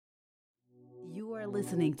are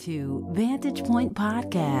listening to Vantage Point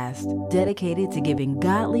Podcast, dedicated to giving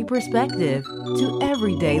godly perspective to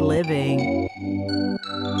everyday living.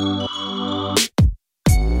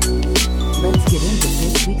 Let's get into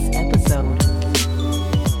this week's episode.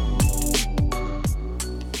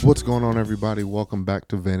 What's going on, everybody? Welcome back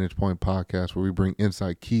to Vantage Point Podcast, where we bring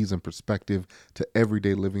insight, keys, and perspective to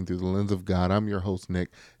everyday living through the lens of God. I'm your host, Nick,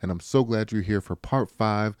 and I'm so glad you're here for part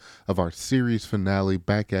 5 of our series finale,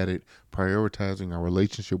 Back at It, prioritizing our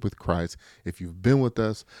relationship with Christ. If you've been with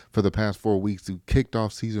us for the past 4 weeks, we kicked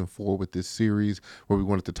off season 4 with this series where we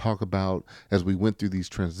wanted to talk about, as we went through these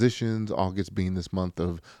transitions, August being this month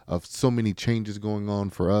of so many changes going on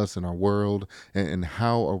for us and our world, and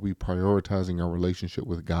how are we prioritizing our relationship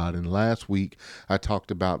with God. And last week I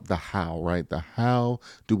talked about the how, right? The how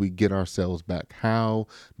do we get ourselves back? How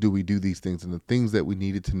do we do these things, and the things that we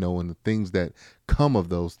needed to know, and the things that come of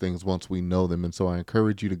those things once we know them. And so I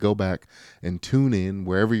encourage you to go back and tune in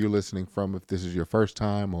wherever you're listening from. If this is your first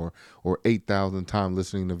time or 8,000th time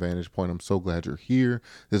listening to Vantage Point, I'm so glad you're here.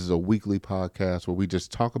 This is a weekly podcast where we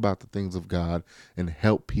just talk about the things of God and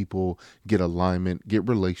help people get alignment, get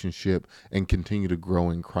relationship, and continue to grow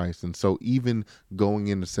in Christ. And so even going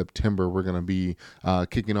into September, we're going to be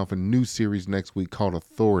kicking off a new series next week called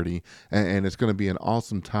Authority. And it's going to be an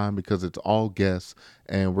awesome time because it's all guests.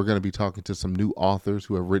 And we're going to be talking to some new authors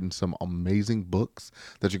who have written some amazing books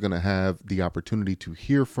that you're going to have the opportunity to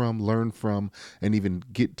hear from, learn from, and even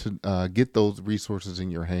get those resources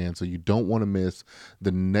in your hands. So you don't want to miss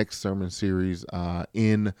the next sermon series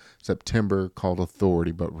in September called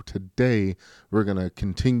Authority. But today we're going to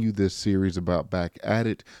continue this series about Back at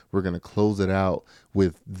It. We're going to close it out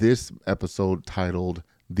with this episode titled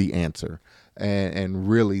The Answer. And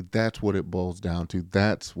really, that's what it boils down to.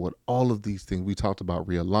 That's what all of these things, we talked about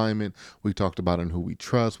realignment, we talked about in who we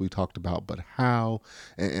trust, we talked about but how,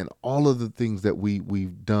 and all of the things that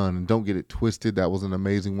we've done. And don't get it twisted, that was an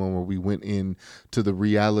amazing one where we went into the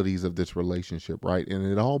realities of this relationship, right? And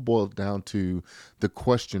it all boils down to the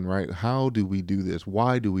question, right? How do we do this?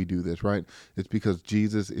 Why do we do this, right? It's because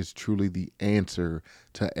Jesus is truly the answer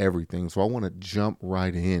to everything. So I want to jump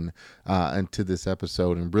right in into this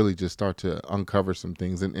episode and really just start to uncover some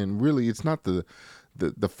things. And really, it's not the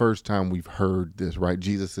first time we've heard this, right?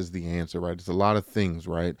 Jesus is the answer, right? It's a lot of things,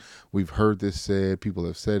 right? We've heard this said, people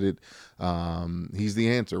have said it. He's the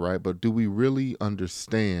answer, right? But do we really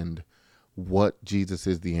understand what Jesus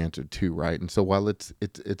is the answer to, right? And so while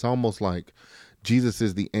it's almost like Jesus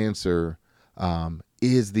is the answer,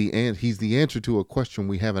 he's the answer to a question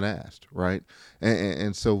we haven't asked, right?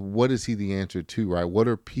 And so what is he the answer to, right? What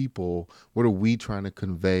are we trying to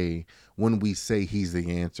convey when we say he's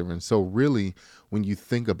the answer? And so really, when you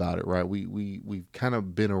think about it, right, we've kind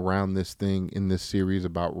of been around this thing in this series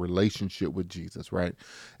about relationship with Jesus, right?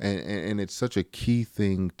 And it's such a key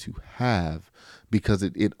thing to have because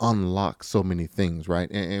it unlocks so many things,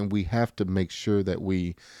 right? And we have to make sure that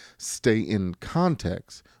we stay in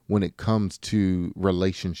context when it comes to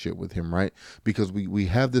relationship with him, right? Because we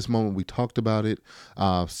have this moment, we talked about it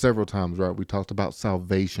several times, right? We talked about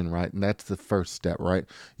salvation, right? And that's the first step, right?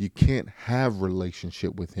 You can't have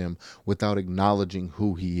relationship with him without acknowledging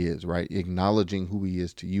who he is, right? Acknowledging who he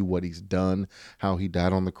is to you, what he's done, how he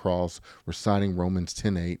died on the cross, reciting Romans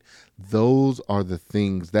 10:8. Those are the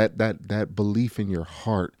things that belief in your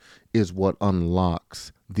heart is what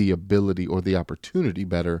unlocks the ability, or the opportunity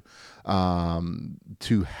better,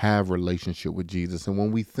 to have relationship with Jesus. And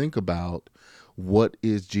when we think about what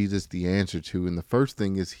is Jesus the answer to, and the first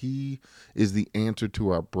thing is he is the answer to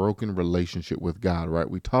our broken relationship with God, right?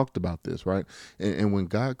 We talked about this, right? And when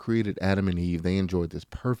God created Adam and Eve, they enjoyed this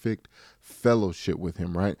perfect fellowship with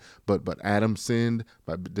him, right? But Adam sinned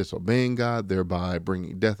by disobeying God, thereby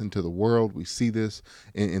bringing death into the world. We see this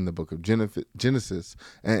in the book of Genesis,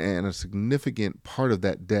 and a significant part of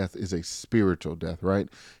that death is a spiritual death, right?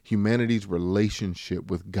 Humanity's relationship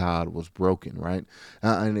with God was broken, right?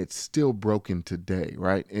 And it's still broken today,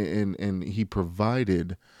 right? And he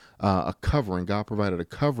provided a covering. God provided a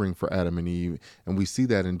covering for Adam and Eve, and we see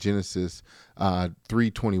that in Genesis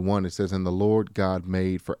 3:21. It says, "And the Lord God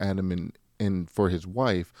made for Adam and for his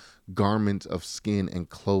wife garments of skin and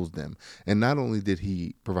clothed them." And not only did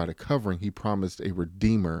he provide a covering, he promised a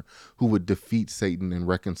redeemer who would defeat Satan and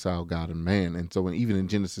reconcile God and man. And so even in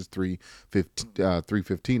Genesis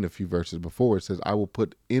 3:15, a few verses before, it says, "I will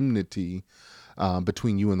put enmity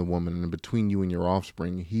between you and the woman, and between you and your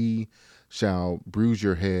offspring. He shall bruise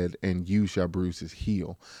your head and you shall bruise his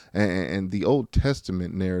heel. And the Old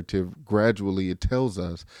Testament narrative, gradually it tells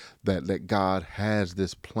us that God has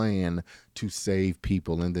this plan to save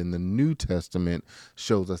people. And then the New Testament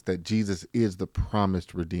shows us that Jesus is the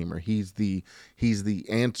promised Redeemer. He's the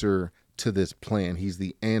answer to this plan. He's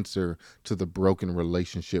the answer to the broken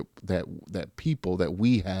relationship that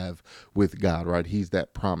we have with God, right? He's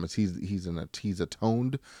that promise. He's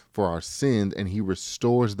atoned for our sins, and he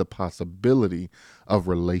restores the possibility of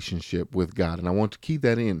relationship with God. And I want to keep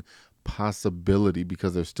that in possibility,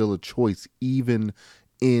 because there's still a choice even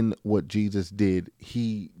in what Jesus did.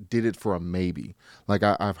 He did it for a maybe. Like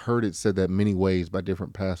I've heard it said that many ways by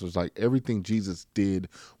different pastors, like everything Jesus did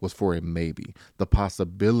was for a maybe, the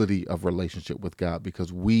possibility of relationship with God,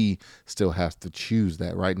 because we still have to choose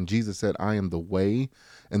that, right? And Jesus said, I am the way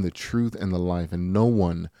and the truth and the life, and no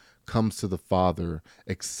one comes to the Father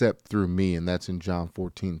except through me. And that's in John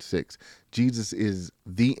 14:6. Jesus is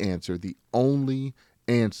the answer, the only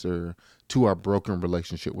answer to our broken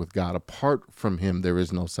relationship with God. Apart from him, there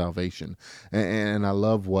is no salvation. And I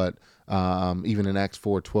love what even in Acts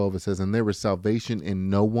 4:12 it says, and there is salvation in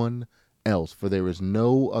no one else, for there is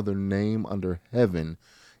no other name under heaven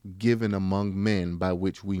given among men by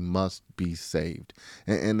which we must be saved.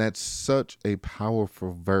 And that's such a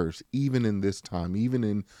powerful verse, even in this time, even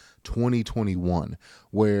in 2021,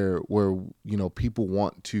 where people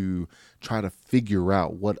want to try to figure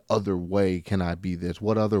out, what other way can I be this?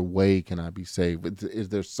 What other way can I be saved? Is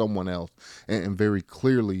there someone else? And very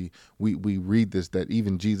clearly we read this, that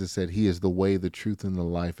even Jesus said he is the way, the truth, and the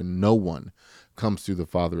life, and no one comes to the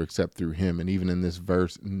Father except through him. And even in this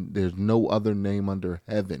verse, there's no other name under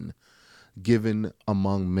heaven given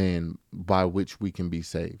among men by which we can be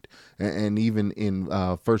saved. And even in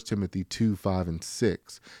 1 Timothy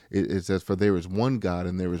 2:5-6, it says, for there is one God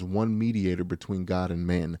and there is one mediator between God and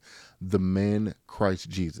men, the man Christ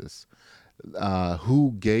Jesus,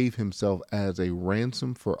 who gave himself as a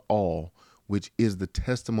ransom for all, which is the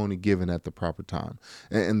testimony given at the proper time.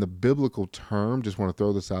 And the biblical term, just want to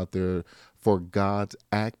throw this out there, for God's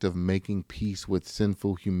act of making peace with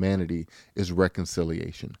sinful humanity is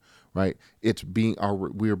reconciliation, right? We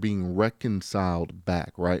are being reconciled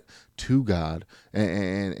back, right, to God,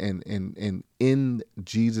 and in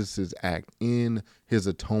Jesus's act, in his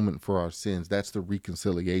atonement for our sins, that's the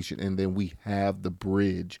reconciliation. And then we have the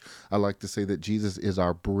bridge. I like to say that Jesus is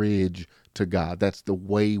our bridge to God. That's the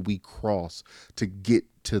way we cross to get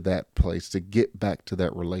to that place, to get back to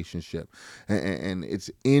that relationship. And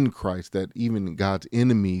it's in Christ that even God's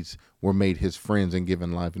enemies were made his friends and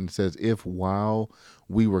given life. And it says, if while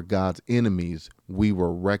we were God's enemies, we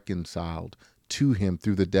were reconciled to him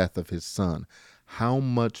through the death of his son, how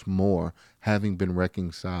much more, having been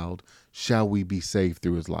reconciled, shall we be saved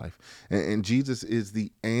through his life? And Jesus is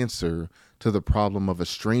the answer to the problem of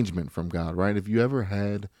estrangement from God, right? If you ever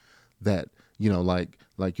had that,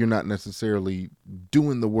 like you're not necessarily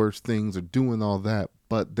doing the worst things or doing all that,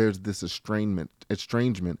 but there's this estrangement.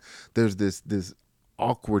 There's this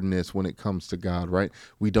awkwardness when it comes to God, right?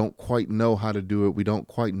 We don't quite know how to do it. We don't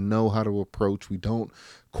quite know how to approach. We don't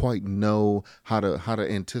quite know how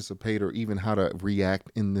to anticipate or even how to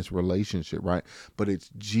react in this relationship, right? But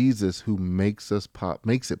it's Jesus who makes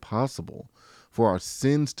it possible for our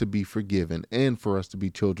sins to be forgiven and for us to be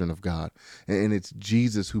children of God. And it's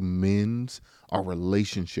Jesus who mends our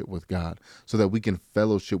relationship with God so that we can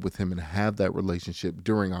fellowship with him and have that relationship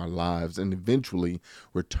during our lives, and eventually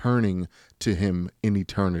returning to him in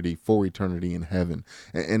eternity, for eternity in heaven.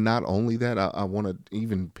 And not only that, I want to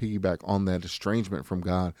even piggyback on that estrangement from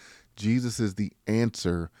God. Jesus is the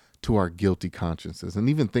answer to our guilty consciences. And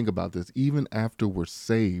even think about this, even after we're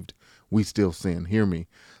saved, we still sin. Hear me.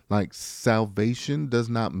 Like, salvation does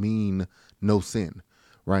not mean no sin,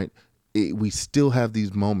 right? We still have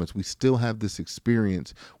these moments. We still have this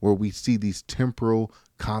experience where we see these temporal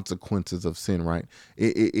consequences of sin, right?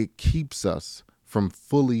 It keeps us from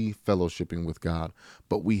fully fellowshipping with God.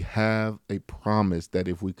 But we have a promise that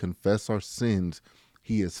if we confess our sins,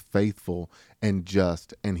 he is faithful and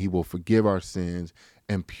just, and he will forgive our sins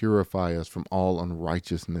and purify us from all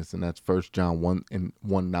unrighteousness. And that's 1 John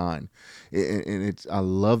 1:9. And I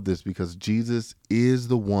love this because Jesus is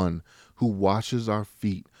the one who washes our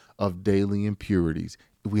feet of daily impurities.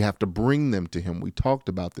 We have to bring them to him. We talked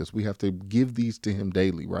about this. We have to give these to him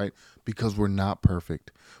daily, right? Because we're not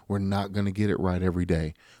perfect. We're not going to get it right every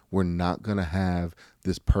day. We're not going to have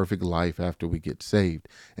this perfect life after we get saved.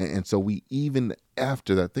 And so we, even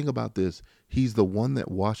after that, think about this. He's the one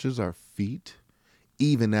that washes our feet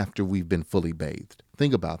even after we've been fully bathed.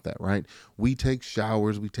 Think about that, right? We take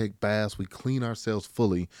showers, we take baths, we clean ourselves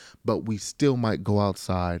fully, but we still might go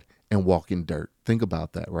outside and walk in dirt. Think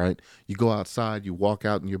about that, right? You go outside, you walk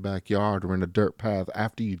out in your backyard or in a dirt path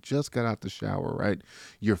after you just got out the shower, right?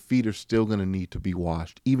 Your feet are still going to need to be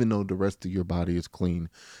washed, even though the rest of your body is clean.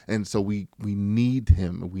 And so we need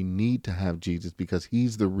him. We need to have Jesus because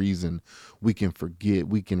he's the reason we can forget,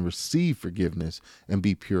 we can receive forgiveness and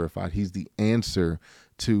be purified. He's the answer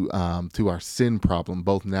to our sin problem,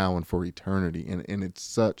 both now and for eternity. And it's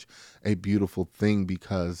such a beautiful thing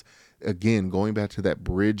because, again, going back to that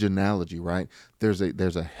bridge analogy, right? There's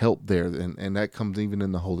a help there, and that comes even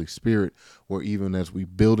in the Holy Spirit, where even as we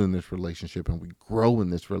build in this relationship and we grow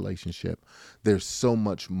in this relationship, there's so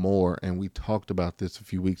much more. And we talked about this a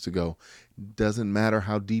few weeks ago. Doesn't matter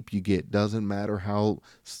how deep you get, doesn't matter how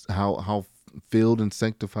filled and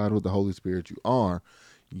sanctified with the Holy Spirit you are,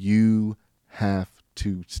 you have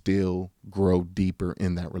to still grow deeper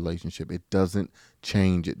in that relationship. It doesn't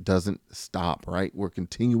change. It doesn't stop, right? We're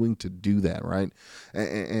continuing to do that, right?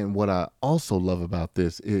 And what I also love about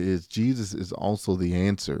this is Jesus is also the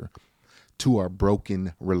answer to our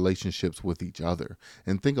broken relationships with each other.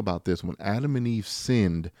 And think about this. When Adam and Eve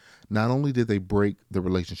sinned, not only did they break the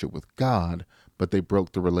relationship with God, but they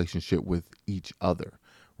broke the relationship with each other.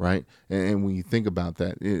 Right. And when you think about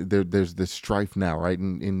that, there's this strife now. Right.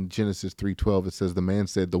 In Genesis 3:12, it says, the man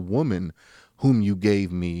said, the woman whom you gave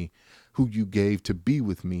to be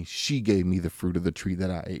with me, she gave me the fruit of the tree that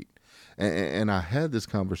I ate. And I had this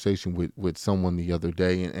conversation with someone the other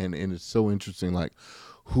day, and it's so interesting. Like,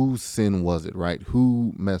 whose sin was it? Right.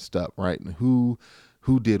 Who messed up? Right. And who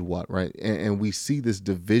did what, right? And we see this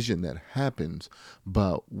division that happens.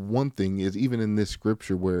 But one thing is, even in this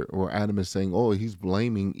scripture where Adam is saying, oh, he's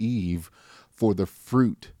blaming Eve for the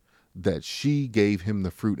fruit, that she gave him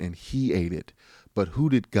the fruit and he ate it. But who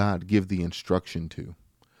did God give the instruction to?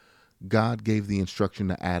 God gave the instruction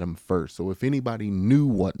to Adam first. So if anybody knew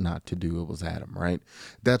what not to do, it was Adam, right?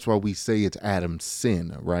 That's why we say it's Adam's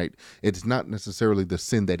sin, right? It's not necessarily the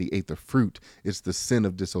sin that he ate the fruit. It's the sin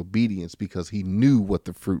of disobedience because he knew what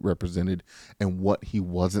the fruit represented and what he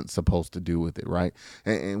wasn't supposed to do with it, right?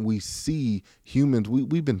 And we see humans,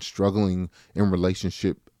 we've been struggling in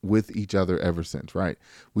relationship with each other ever since, right?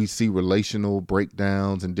 We see relational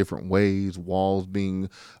breakdowns in different ways, walls being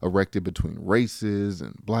erected between races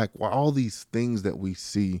and black, all these things that we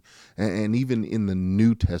see. And even in the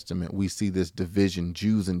New Testament, we see this division,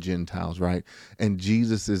 Jews and Gentiles, right? And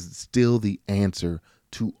Jesus is still the answer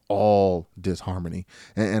to all disharmony.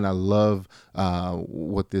 And I love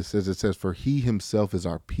what this says. It says, for he himself is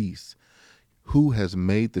our peace, who has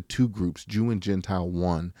made the two groups, Jew and Gentile,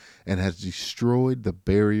 one, and has destroyed the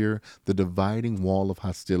barrier, the dividing wall of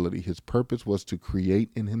hostility. His purpose was to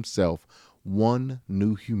create in himself one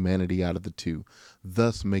new humanity out of the two,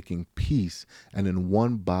 thus making peace, and in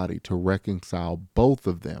one body to reconcile both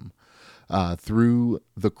of them through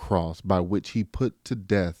the cross, by which he put to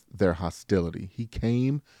death their hostility. He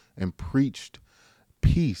came and preached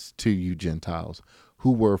peace to you Gentiles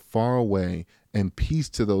who were far away, and peace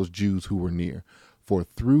to those Jews who were near. For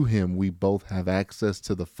through him we both have access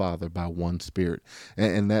to the Father by one Spirit.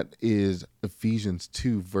 And that is Ephesians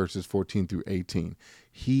 2, verses 14 through 18.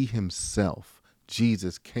 He himself,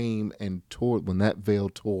 Jesus, came and tore, when that veil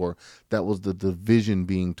tore, that was the division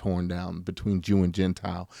being torn down between Jew and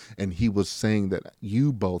Gentile. And he was saying that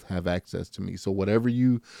you both have access to me. So whatever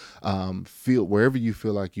you feel, wherever you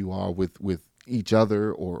feel like you are with each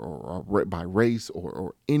other or by race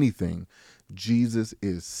or anything, Jesus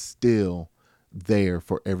is still there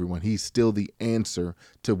for everyone. He's still the answer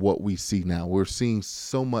to what we see now. We're seeing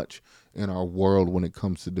so much in our world when it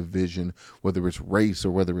comes to division, whether it's race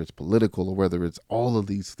or whether it's political or whether it's all of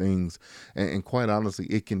these things. And quite honestly,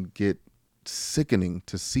 it can get sickening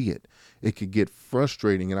to see it. It could get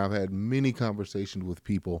frustrating. And I've had many conversations with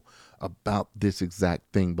people about this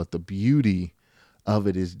exact thing. But the beauty of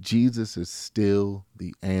it is Jesus is still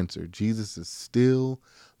the answer. Jesus is still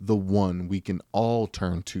the one we can all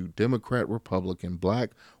turn to. Democrat, Republican,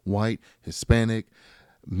 black, white, Hispanic,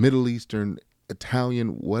 Middle Eastern, Italian,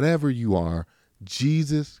 whatever you are,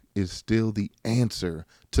 Jesus is still the answer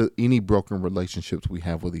to any broken relationships we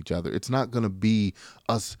have with each other. It's not going to be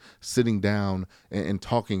us sitting down and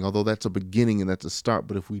talking, although that's a beginning and that's a start.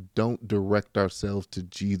 But if we don't direct ourselves to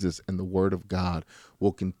Jesus and the Word of God,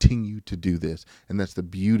 we'll continue to do this. And that's the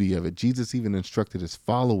beauty of it. Jesus even instructed his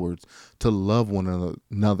followers to love one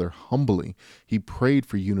another humbly. He prayed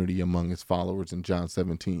for unity among his followers in John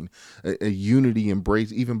 17, a unity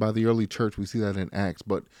embraced even by the early church. We see that in Acts.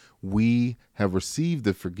 But we have received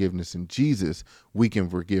the forgiveness in Jesus, we can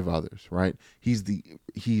forgive others, right? He's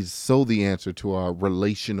so the answer to our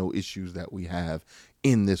relational issues that we have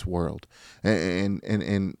in this world.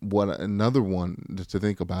 And what another one to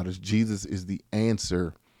think about is Jesus is the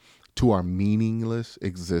answer to our meaningless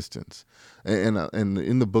existence. And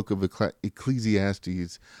in the book of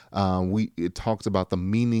Ecclesiastes, it talks about the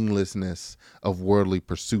meaninglessness of worldly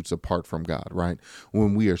pursuits apart from God, right?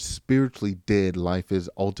 When we are spiritually dead, life is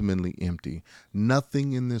ultimately empty.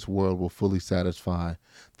 Nothing in this world will fully satisfy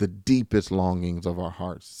the deepest longings of our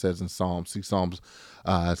hearts, it says in Psalms. See Psalms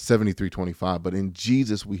 73:25. But in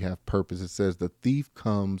Jesus we have purpose. It says the thief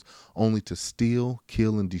comes only to steal,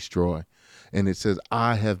 kill, and destroy. And it says,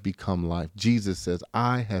 I have become life. Jesus says,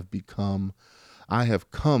 I have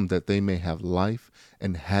come that they may have life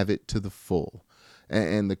and have it to the full.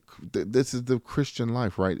 And this is the Christian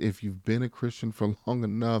life, right? If you've been a Christian for long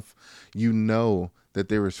enough, you know that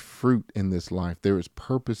there is fruit in this life. There is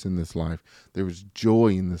purpose in this life. There is joy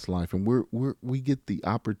in this life. And we get the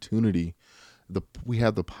opportunity, we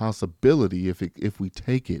have the possibility, if we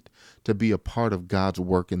take it, to be a part of God's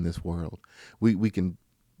work in this world. We can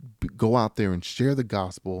go out there and share the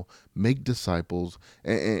gospel, make disciples,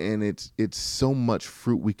 and it's so much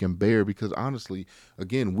fruit we can bear, because honestly,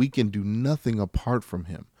 again, we can do nothing apart from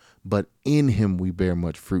him, but in him we bear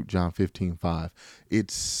much fruit. John 15:5.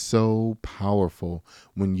 It's so powerful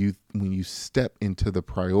when you step into the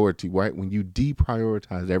priority, right? When you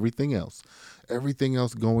deprioritize everything else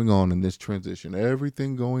going on in this transition,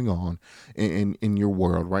 everything going on in your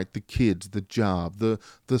world, right? The kids, the job, the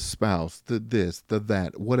spouse, the this, the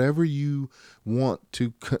that, whatever you want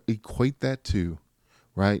to equate that to,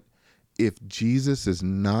 right? If Jesus is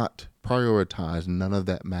not prioritized, none of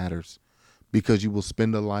that matters, because you will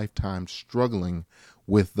spend a lifetime struggling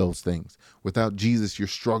with those things. Without Jesus, you're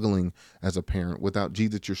struggling as a parent. Without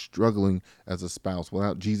Jesus, you're struggling as a spouse.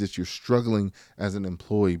 Without Jesus, you're struggling as an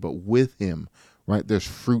employee. But with him, right, there's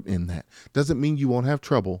fruit in that. Doesn't mean you won't have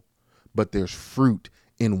trouble, but there's fruit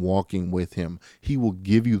in walking with him. He will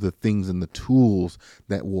give you the things and the tools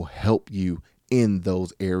that will help you in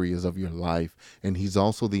those areas of your life. And he's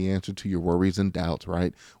also the answer to your worries and doubts,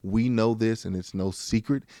 right? We know this, and it's no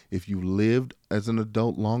secret. If you lived as an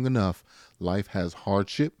adult long enough, life has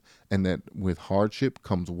hardship, and that with hardship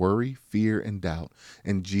comes worry, fear, and doubt.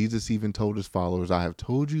 And Jesus even told his followers, I have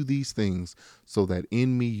told you these things so that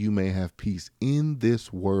in me you may have peace. In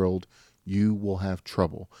this world you will have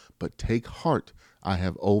trouble, but take heart, I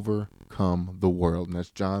have overcome the world. And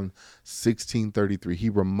that's John 16:33. He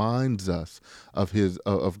reminds us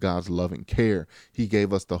of God's loving care. He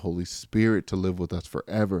gave us the Holy Spirit to live with us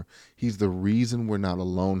forever. He's the reason we're not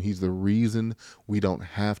alone. He's the reason we don't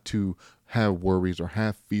have to have worries or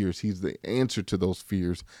have fears. He's the answer to those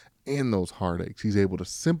fears and those heartaches. He's able to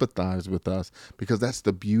sympathize with us, because that's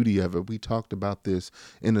the beauty of it. We talked about this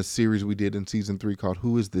in a series we did in season 3 called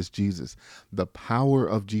Who is This Jesus? The power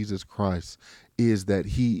of Jesus Christ is that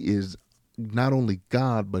he is not only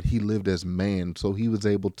God, but he lived as man. So he was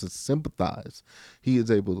able to sympathize. He is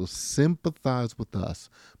able to sympathize with us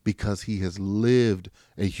because he has lived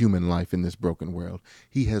a human life in this broken world.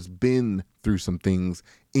 He has been through some things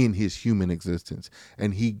in his human existence,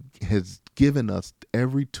 and he has given us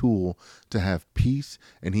every tool to have peace,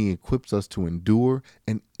 and he equips us to endure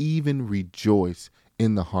and even rejoice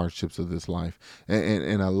in the hardships of this life.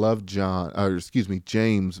 And I love James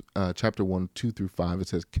chapter 1:2-5. It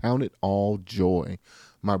says, count it all joy,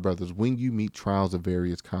 my brothers, when you meet trials of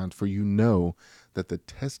various kinds, for you know that the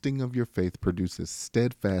testing of your faith produces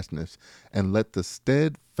steadfastness, and let the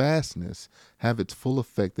steadfastness have its full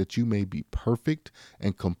effect, that you may be perfect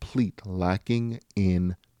and complete, lacking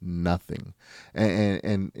in nothing.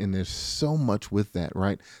 And there's so much with that,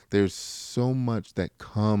 right? There's so much that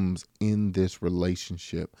comes in this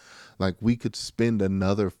relationship. Like, we could spend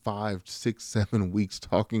another 5, 6, 7 weeks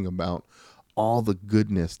talking about all the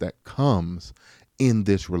goodness that comes in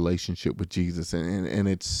this relationship with Jesus, and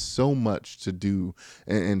it's so much to do,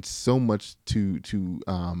 and so much to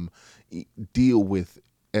deal with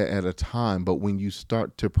at a time. But when you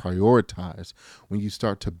start to prioritize, when you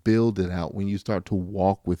start to build it out, when you start to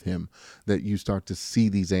walk with him, that you start to see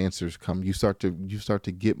these answers come. You start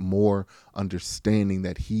to get more understanding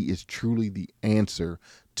that he is truly the answer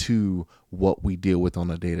to what we deal with on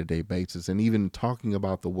a day-to-day basis. And even talking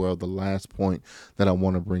about the world, the last point that I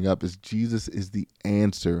want to bring up is Jesus is the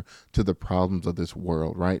answer to the problems of this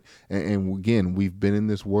world, right? And again, we've been in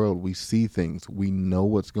this world. We see things. We know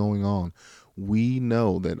what's going on. We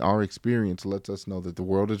know that our experience lets us know that the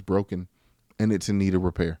world is broken and it's in need of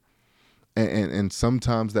repair. And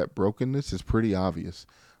sometimes that brokenness is pretty obvious,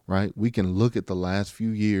 right? We can look at the last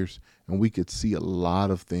few years and we could see a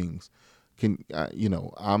lot of things.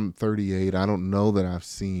 I'm 38. I don't know that I've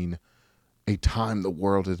seen a time the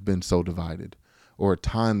world has been so divided, or a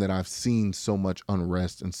time that I've seen so much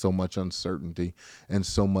unrest and so much uncertainty and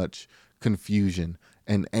so much confusion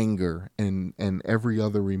and anger and every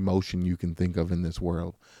other emotion you can think of in this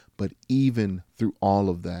world. But even through all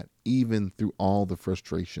of that, even through all the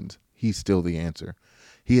frustrations, he's still the answer.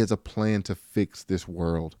 He has a plan to fix this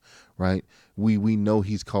world, right? We know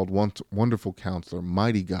he's called Wonderful Counselor,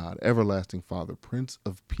 Mighty God, Everlasting Father, Prince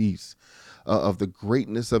of Peace. Of the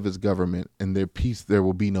greatness of his government and their peace there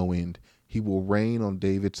will be no end. He will reign on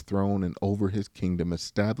David's throne and over his kingdom,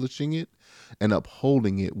 establishing it and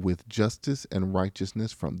upholding it with justice and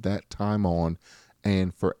righteousness from that time on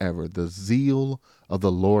and forever. The zeal of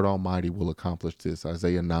the Lord Almighty will accomplish this.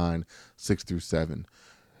 Isaiah 9, 6 through 7.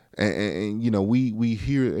 And we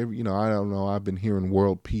hear, I don't know, I've been hearing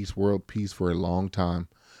world peace for a long time,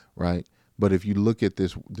 right? But if you look at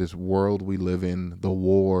this world we live in, the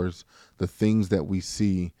wars, the things that we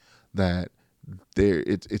see, that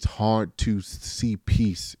it's hard to see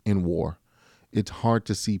peace in war. It's hard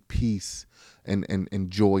to see peace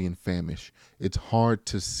and joy in famish. It's hard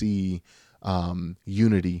to see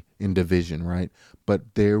unity in division, right?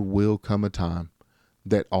 But there will come a time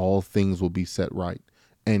that all things will be set right.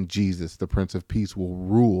 And Jesus, the Prince of Peace, will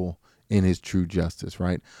rule in his true justice,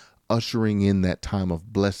 right? Ushering in that time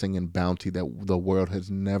of blessing and bounty that the world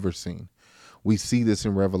has never seen. We see this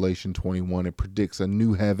in Revelation 21. It predicts a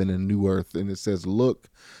new heaven and new earth. And it says,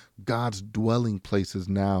 look, God's dwelling place is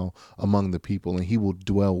now among the people, and he will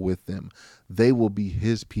dwell with them. They will be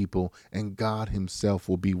his people, and God himself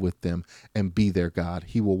will be with them and be their God.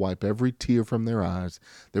 He will wipe every tear from their eyes.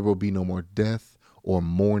 There will be no more death or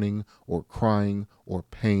mourning or crying or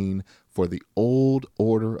pain, for the old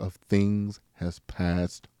order of things has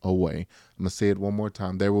passed away. I'm going to say it one more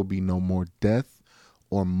time. There will be no more death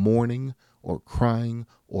or mourning or crying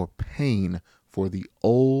or pain, for the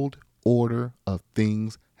old order of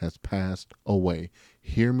things has passed away.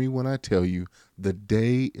 Hear me when I tell you, the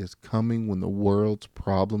day is coming when the world's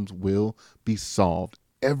problems will be solved.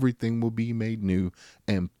 Everything will be made new,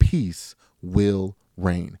 and peace will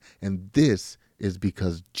reign. And this is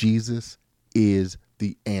because Jesus is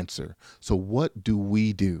the answer. So what do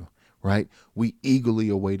we do? Right? We eagerly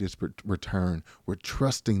await his return. We're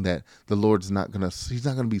trusting that the Lord's he's not going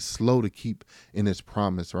to be slow to keep in his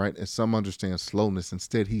promise, right? As some understand slowness,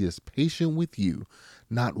 instead he is patient with you,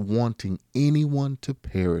 not wanting anyone to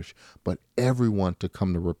perish, but everyone to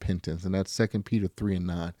come to repentance. And that's 2 Peter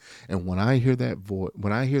 3:9. And when I hear that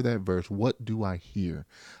verse, what do I hear?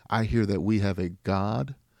 I hear that we have a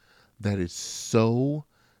God that is so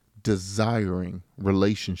desiring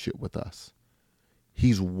relationship with us.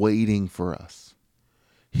 He's waiting for us.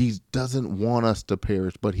 He doesn't want us to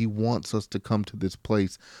perish, but he wants us to come to this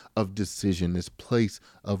place of decision, this place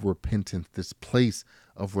of repentance, this place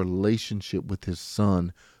of relationship with his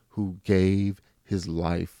son who gave his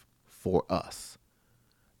life for us,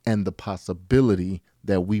 and the possibility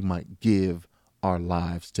that we might give our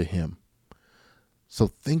lives to him. So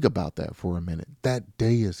think about that for a minute. That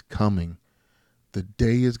day is coming. The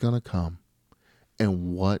day is going to come.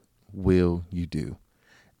 And what will you do?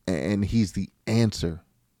 And he's the answer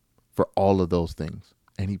for all of those things.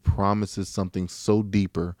 And he promises something so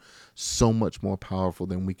deeper, so much more powerful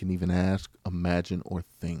than we can even ask, imagine, or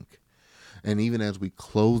think. And even as we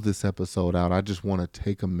close this episode out, I just want to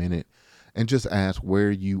take a minute and just ask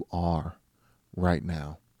where you are right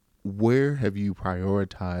now. Where have you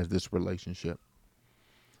prioritized this relationship?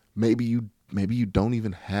 Maybe you don't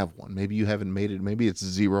even have one. Maybe you haven't made it. Maybe it's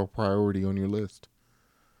 0 priority on your list.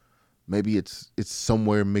 Maybe it's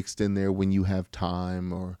somewhere mixed in there when you have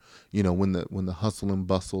time, or when the hustle and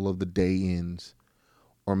bustle of the day ends.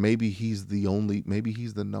 Or maybe he's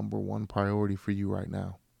the number one priority for you right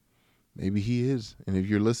now. Maybe he is. And if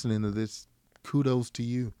you're listening to this, kudos to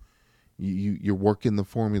you. You're working the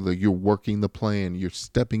formula, you're working the plan, you're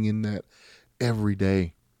stepping in that every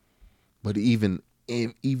day. But even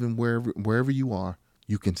wherever you are,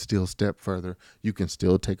 you can still step further. You can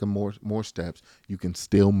still take more steps. You can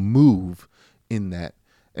still move in that.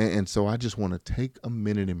 And so I just want to take a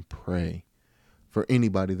minute and pray for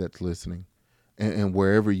anybody that's listening, and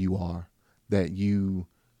wherever you are, that you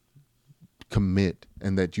commit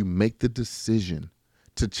and that you make the decision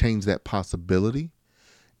to change that possibility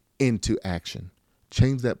into action.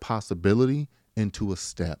 Change that possibility into a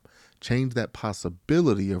step. Change that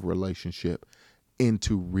possibility of relationship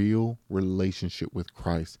into real relationship with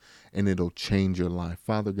Christ, and it'll change your life.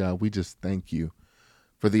 Father God, we just thank you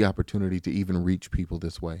for the opportunity to even reach people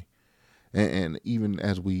this way. And even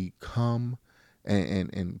as we come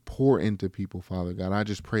and pour into people, Father God, I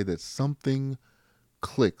just pray that something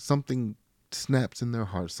clicks, something snaps in their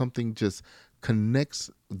heart, something just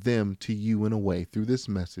connects them to you in a way through this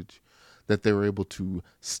message that they were able to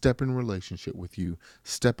step in relationship with you,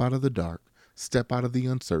 step out of the dark, step out of the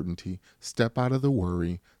uncertainty, step out of the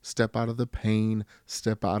worry, step out of the pain,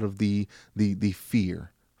 step out of the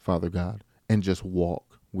fear, Father God, and just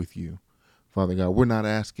walk with you. Father God, we're not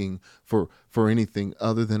asking for anything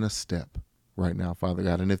other than a step right now, Father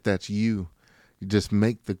God. And if that's you, just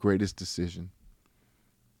make the greatest decision.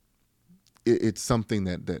 It's something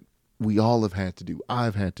that we all have had to do.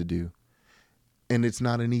 I've had to do. And it's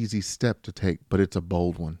not an easy step to take, but it's a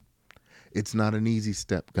bold one. It's not an easy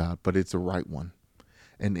step, God, but it's a right one.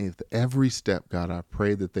 And if every step, God, I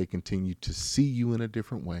pray that they continue to see you in a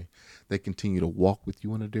different way. They continue to walk with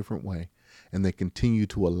you in a different way. And they continue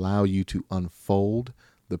to allow you to unfold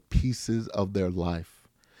the pieces of their life.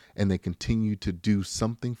 And they continue to do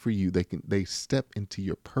something for you. They step into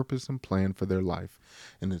your purpose and plan for their life.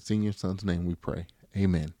 And it's in your son's name we pray.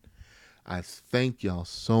 Amen. I thank y'all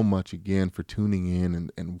so much again for tuning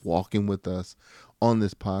in and walking with us on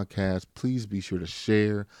this podcast. Please be sure to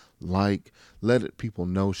share, let people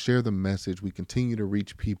know, share the message. We continue to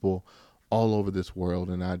reach people all over this world,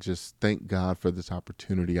 and I just thank God for this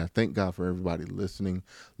opportunity. I thank God for everybody listening.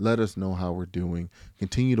 Let us know how we're doing.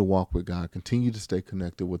 Continue to walk with God. Continue to stay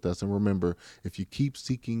connected with us. And remember, if you keep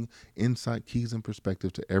seeking insight, keys, and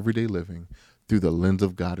perspective to everyday living through the lens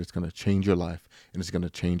of God, it's going to change your life and it's going to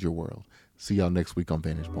change your world. See y'all next week on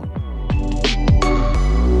Vantage Point.